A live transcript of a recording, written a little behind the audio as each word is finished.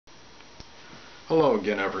Hello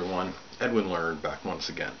again everyone, Edwin Learnard back once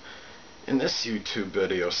again. In this YouTube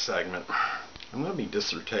video segment, I'm going to be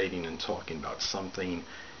dissertating and talking about something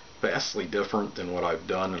vastly different than what I've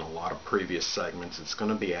done in a lot of previous segments. It's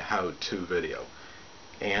going to be a how-to video,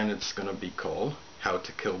 and it's going to be called How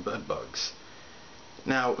to Kill Bed Bugs.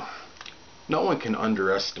 Now, no one can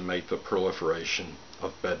underestimate the proliferation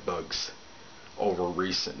of bed bugs over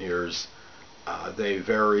recent years.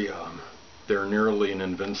 They're nearly an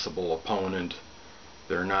invincible opponent.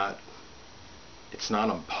 It's not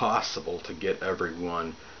impossible to get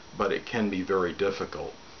everyone, but it can be very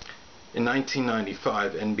difficult. In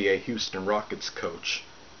 1995, NBA Houston Rockets coach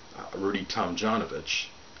Rudy Tomjanovich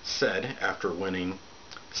said, after winning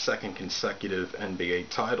second consecutive NBA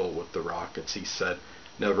title with the Rockets, he said,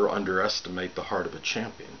 "Never underestimate the heart of a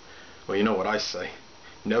champion." Well, you know what I say,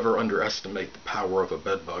 never underestimate the power of a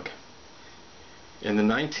bedbug. In the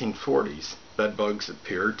 1940s, bedbugs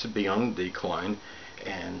appeared to be on the decline,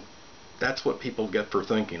 and that's what people get for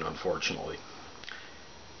thinking, unfortunately.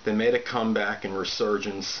 They made a comeback and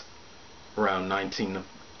resurgence around since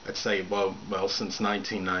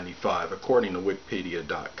 1995, according to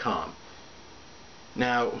Wikipedia.com.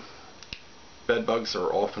 Now, bedbugs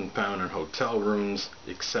are often found in hotel rooms.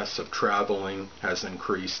 Excessive traveling has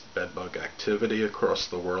increased bedbug activity across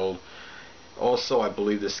the world. Also, I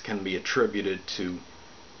believe this can be attributed to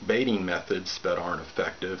baiting methods that aren't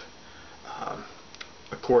effective.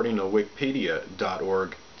 According to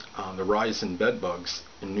Wikipedia.org, the rise in bedbugs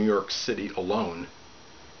in New York City alone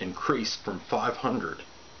increased from 500.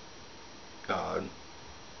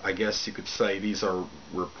 I guess you could say these are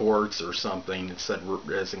reports or something. It said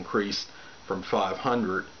has increased from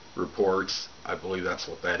 500 reports, I believe that's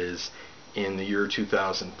what that is, in the year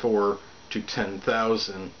 2004 to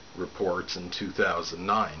 10,000 reports in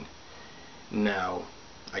 2009. Now,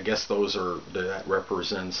 I guess that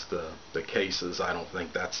represents the cases. I don't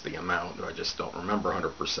think that's the amount. I just don't remember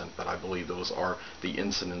 100%, but I believe those are the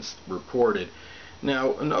incidents reported.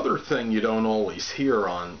 Now, another thing you don't always hear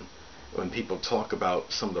on when people talk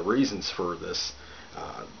about some of the reasons for this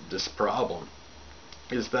problem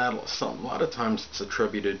is that a lot of times it's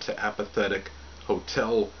attributed to apathetic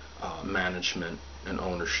hotel management and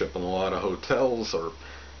ownership. And a lot of hotels are,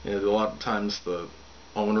 a lot of times the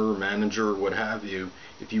owner, manager, what have you,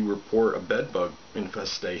 if you report a bedbug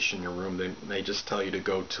infestation in your room, they may just tell you to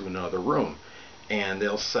go to another room, and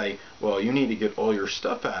they'll say, well, you need to get all your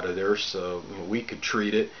stuff out of there so we could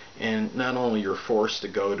treat it. And not only you're forced to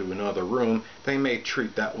go to another room, they may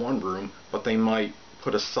treat that one room, but they might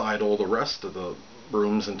put aside all the rest of the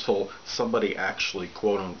rooms until somebody actually,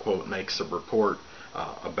 quote unquote, makes a report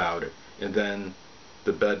about it. And then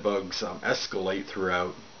the bedbugs escalate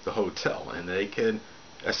throughout the hotel, and they can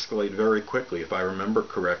escalate very quickly. If I remember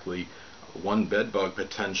correctly, one bedbug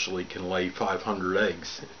potentially can lay 500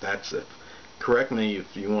 eggs. Correct me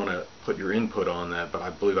if you want to put your input on that, but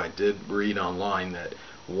I believe I did read online that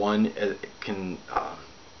one can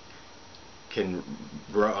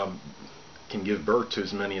give birth to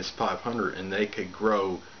as many as 500, and they could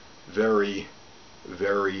grow very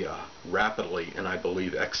rapidly, and I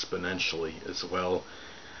believe exponentially as well.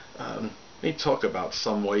 Let me talk about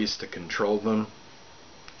some ways to control them.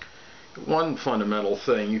 One fundamental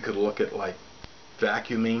thing, you could look at like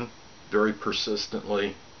vacuuming very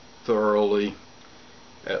persistently, thoroughly,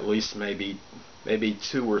 at least maybe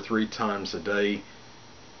 2 or 3 times a day.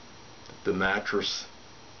 The mattress,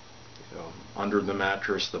 under the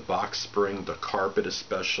mattress, the box spring, the carpet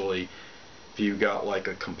especially. If you got like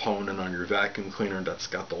a component on your vacuum cleaner that's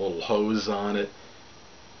got the little hose on it,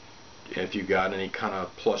 if you got any kind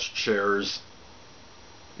of plush chairs,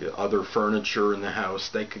 other furniture in the house,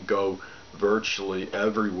 they could go virtually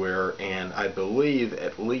everywhere, and I believe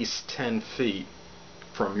at least 10 feet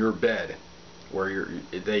from your bed, where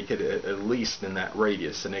they could at least in that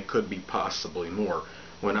radius, and it could be possibly more.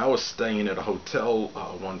 When I was staying at a hotel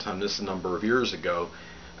one time, this is a number of years ago,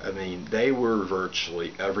 I mean, they were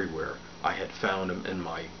virtually everywhere. I had found them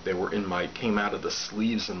came out of the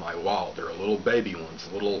sleeves in my wall. They're little baby ones,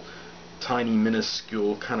 little tiny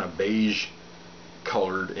minuscule kind of beige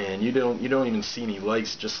colored, and you don't even see any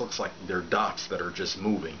legs. It just looks like they're dots that are just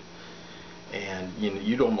moving, and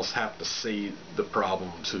you'd almost have to see the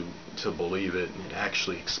problem to believe it and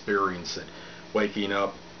actually experience it. Waking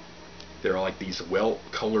up, they're like these welt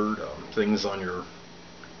colored things on your,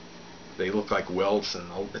 they look like welts, and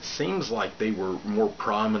it seems like they were more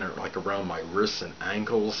prominent like around my wrists and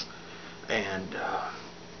ankles, and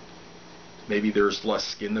maybe there's less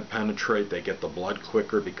skin to penetrate. They get the blood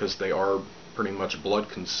quicker because they are pretty much blood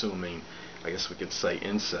consuming, I guess we could say,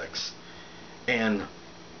 insects. And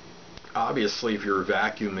obviously if you're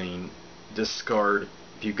vacuuming discard.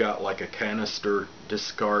 If you got like a canister,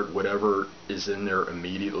 discard whatever is in there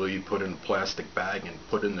immediately, put in a plastic bag and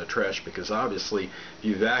put in the trash, because obviously if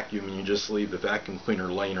you vacuum and you just leave the vacuum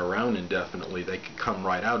cleaner laying around indefinitely, they could come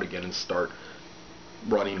right out again and start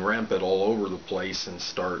running rampant all over the place and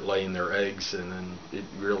start laying their eggs, and then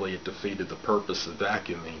it defeated the purpose of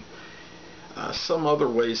vacuuming. Some other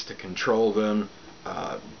ways to control them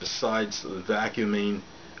besides the vacuuming,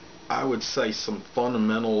 I would say some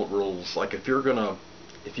fundamental rules, like if you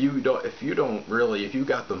got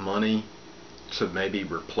the money to maybe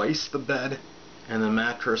replace the bed and the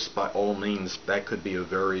mattress, by all means, that could be a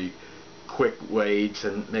very quick way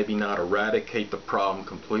to maybe not eradicate the problem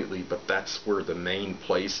completely, but that's where the main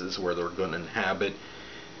places where they're going to inhabit.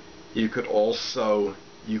 You could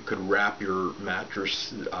wrap your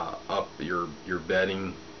mattress up, your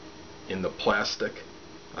bedding, in the plastic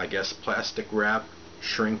wrap,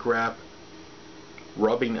 shrink wrap.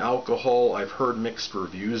 Rubbing alcohol, I've heard mixed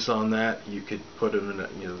reviews on that. You could put them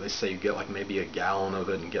in they say you get like maybe a gallon of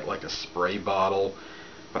it and get like a spray bottle,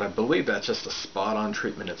 but I believe that's just a spot-on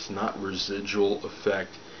treatment. It's not residual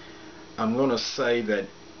effect. I'm going to say that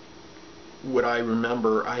what I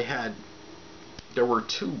remember, there were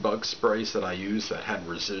 2 bug sprays that I used that had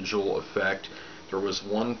residual effect. There was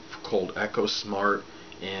one called EcoSmart,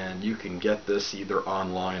 and you can get this either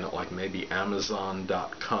online at like maybe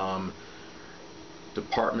Amazon.com,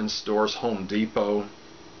 department stores, Home Depot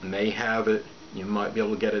may have it. You might be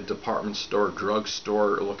able to get it at department store,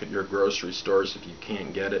 drugstore, or look at your grocery stores. If you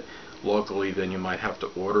can't get it locally, then you might have to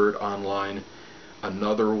order it online.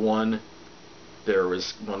 Another one, there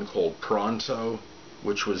was one called Pronto,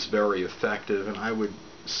 which was very effective, and I would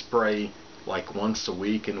spray like once a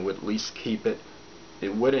week and would at least keep it.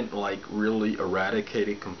 It wouldn't like really eradicate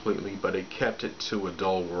it completely, but it kept it to a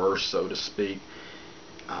dull roar, so to speak.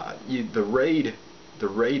 The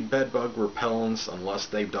Raid bedbug repellents, unless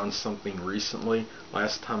they've done something recently,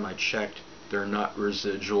 last time I checked, they're not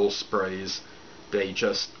residual sprays.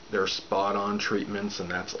 They're spot-on treatments, and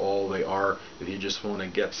that's all they are. If you just want to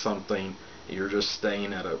get something, you're just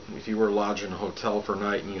staying if you were lodging in a hotel for a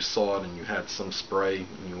night and you saw it and you had some spray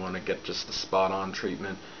and you want to get just the spot-on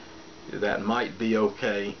treatment, that might be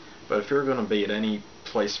okay. But if you're going to be at any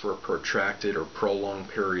place for a protracted or prolonged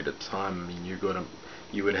period of time, I mean, if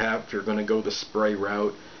you're going to go the spray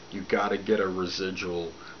route, you got to get a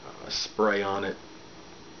residual spray on it.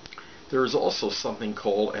 There's also something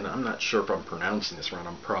called, and I'm not sure if I'm pronouncing this right,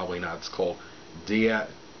 I'm probably not, it's called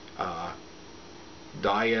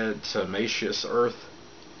diatomaceous earth,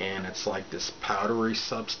 and it's like this powdery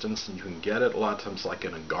substance, and you can get it a lot of times like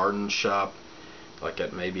in a garden shop, like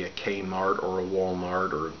at maybe a Kmart or a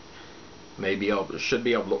Walmart, or should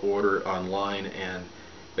be able to order it online. And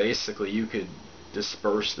basically you could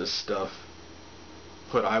disperse this stuff.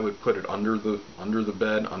 I would put it under the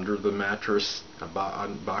bed, under the mattress,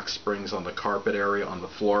 on box springs, on the carpet area, on the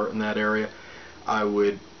floor in that area. I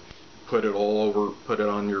would put it all over, put it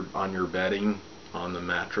on your bedding, on the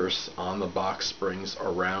mattress, on the box springs,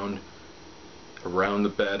 around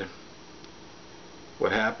the bed.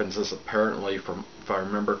 What happens is, apparently, if I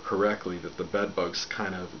remember correctly, that the bed bugs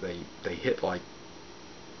they hit like,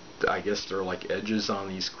 I guess they're like edges on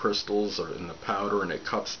these crystals or in the powder, and it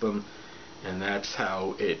cuts them, and that's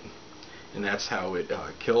how it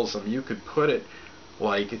kills them. You could put it,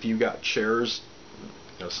 like if you got chairs,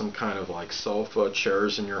 some kind of like sofa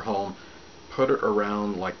chairs in your home, put it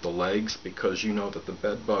around like the legs, because you know that the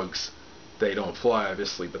bed bugs, they don't fly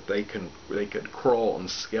obviously, but they could crawl and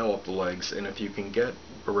scale up the legs, and if you can get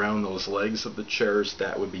around those legs of the chairs,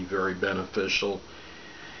 that would be very beneficial.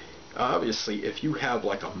 Obviously, if you have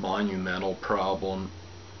like a monumental problem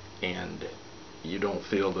and you don't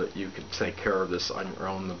feel that you can take care of this on your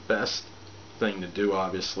own, the best thing to do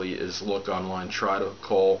obviously is look online, try to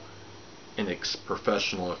call an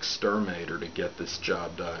professional exterminator to get this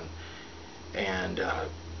job done. And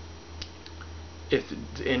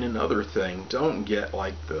another thing, don't get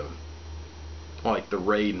like the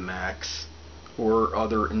Raid Max or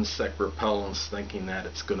other insect repellents thinking that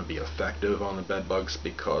it's going to be effective on the bed bugs,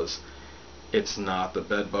 because it's not. The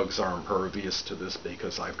bed bugs are impervious to this,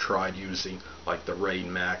 because I've tried using like the Raid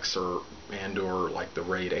Max or like the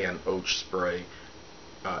Raid ant roach spray,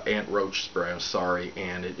 I'm sorry,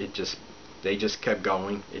 and they just kept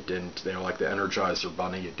going. It didn't. They're like the Energizer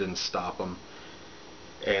Bunny. It didn't stop them.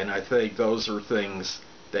 And I think those are things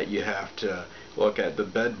that you have to look at. The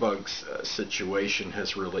bed bugs situation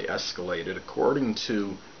has really escalated. According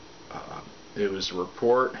to it was a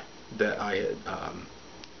report that I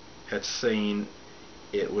had seen,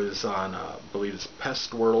 it was on I believe it's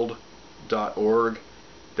pestworld.org,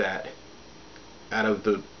 that out of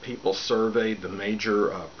the people surveyed, the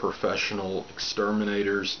major professional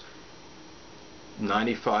exterminators,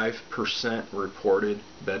 95% reported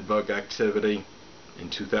bedbug activity in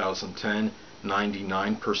 2010,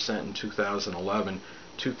 99% in 2011.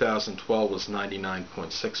 2012 was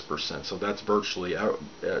 99.6%, so that's virtually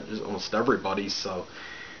almost everybody. So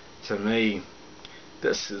to me,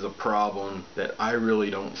 this is a problem that I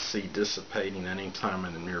really don't see dissipating anytime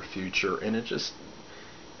in the near future, and it's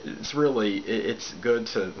good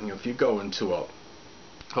to, if you go into a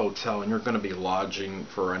hotel and you're going to be lodging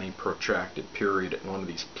for any protracted period at one of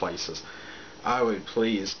these places, I would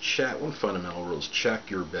please check, one fundamental rule is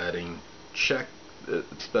check your bedding, check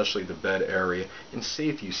especially the bed area, and see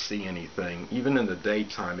if you see anything. Even in the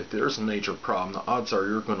daytime, if there's a major problem, the odds are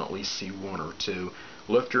you're going to at least see one or two.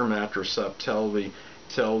 Lift your mattress up, tell the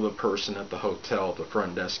person at the hotel, the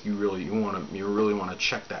front desk, you really want to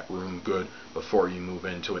check that room good before you move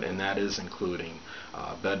into it, and that is including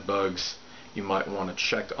bed bugs. You might want to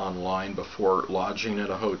check online before lodging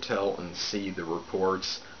at a hotel and see the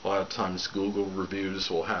reports. A lot of times Google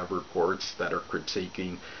reviews will have reports that are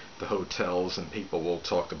critiquing the hotels, and people will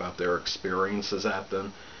talk about their experiences at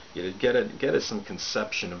them. You get some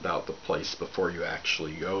conception about the place before you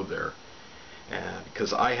actually go there.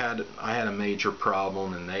 Because I had a major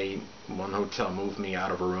problem, and one hotel moved me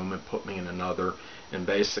out of a room and put me in another, and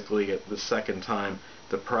basically at the second time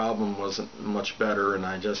the problem wasn't much better, and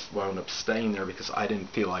I just wound up staying there because I didn't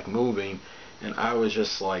feel like moving, and I was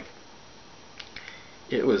just like,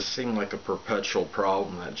 seemed like a perpetual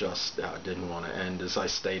problem that just didn't want to end. As I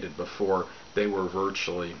stated before, they were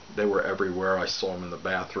everywhere. I saw them in the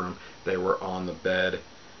bathroom, they were on the bed.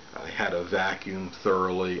 I had a vacuum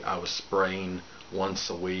thoroughly. I was spraying once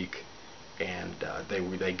a week, and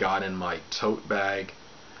they got in my tote bag.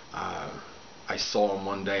 I saw them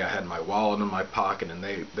one day. I had my wallet in my pocket, and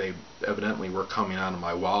they evidently were coming out of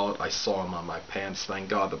my wallet. I saw them on my pants. Thank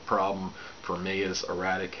God the problem for me is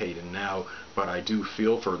eradicated now, but I do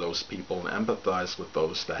feel for those people and empathize with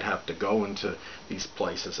those that have to go into these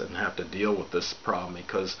places and have to deal with this problem,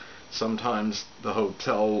 because sometimes the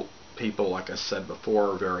hotel people, like I said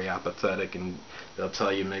before, are very apathetic, and they'll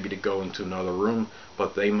tell you maybe to go into another room,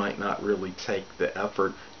 but they might not really take the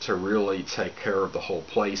effort to really take care of the whole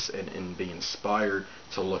place and be inspired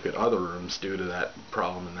to look at other rooms due to that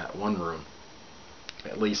problem in that one room.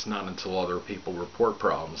 At least not until other people report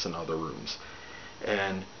problems in other rooms.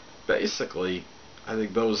 And basically, I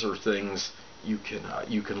think those are things you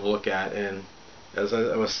can look at. And as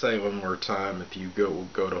I was saying one more time, if you go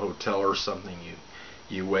to a hotel or something,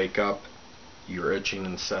 you wake up, you're itching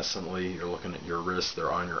incessantly, you're looking at your wrists,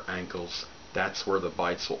 they're on your ankles. That's where the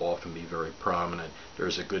bites will often be very prominent.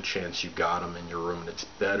 There's a good chance you got them in your room, and it's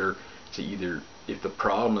better to either, if the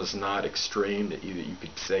problem is not extreme, that either you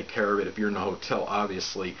could take care of it. If you're in a hotel,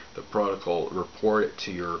 obviously the protocol, report it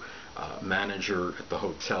to your manager at the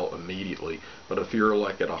hotel immediately. But if you're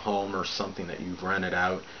like at a home or something that you've rented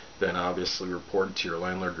out, then obviously report it to your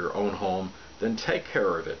landlord, your own home. Then take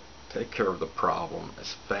care of it. Take care of the problem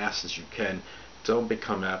as fast as you can. Don't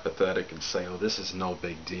become apathetic and say, oh, this is no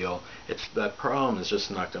big deal. That problem is just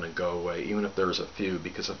not going to go away, even if there's a few,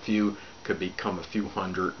 because a few could become a few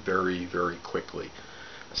hundred very, very quickly.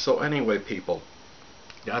 So anyway, people,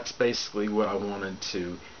 that's basically what I wanted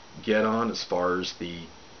to get on as far as the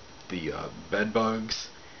bed bugs.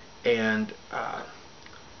 And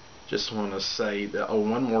just want to say that,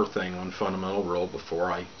 one more thing, one fundamental rule before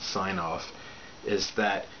I sign off, is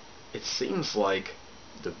that it seems like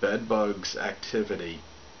the bed bugs activity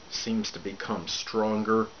seems to become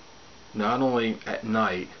stronger, not only at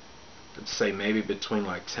night, but say maybe between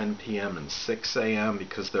like 10 p.m. and 6 a.m.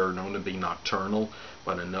 because they're known to be nocturnal.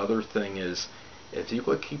 But another thing is, if you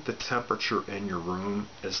could keep the temperature in your room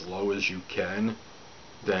as low as you can,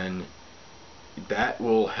 then that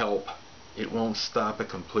will help. It won't stop it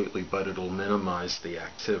completely, but it'll minimize the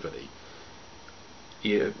activity.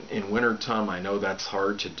 In wintertime, I know that's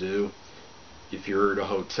hard to do. If you're at a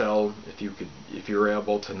hotel, if you're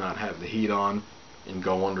able to not have the heat on and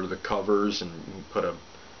go under the covers and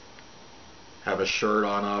have a shirt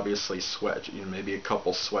on, obviously maybe a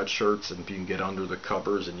couple sweatshirts, and if you can get under the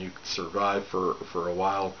covers, and you can survive for a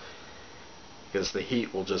while, because the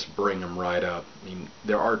heat will just bring them right up. I mean,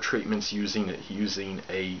 there are treatments using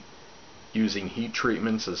heat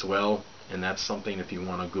treatments as well, and that's something, if you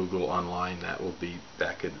want to Google online, that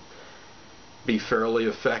could be fairly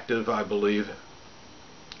effective, I believe.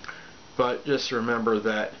 But just remember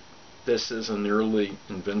that this is a nearly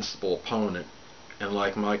invincible opponent, and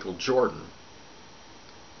like Michael Jordan,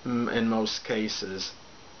 in most cases,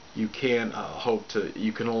 you can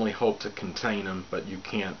only hope to contain him, but you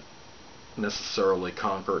can't necessarily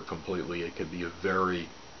conquer it completely. It could be a very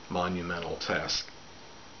monumental task.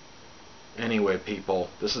 Anyway, people,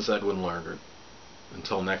 this is Edwin Learnard.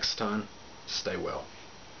 Until next time, stay well.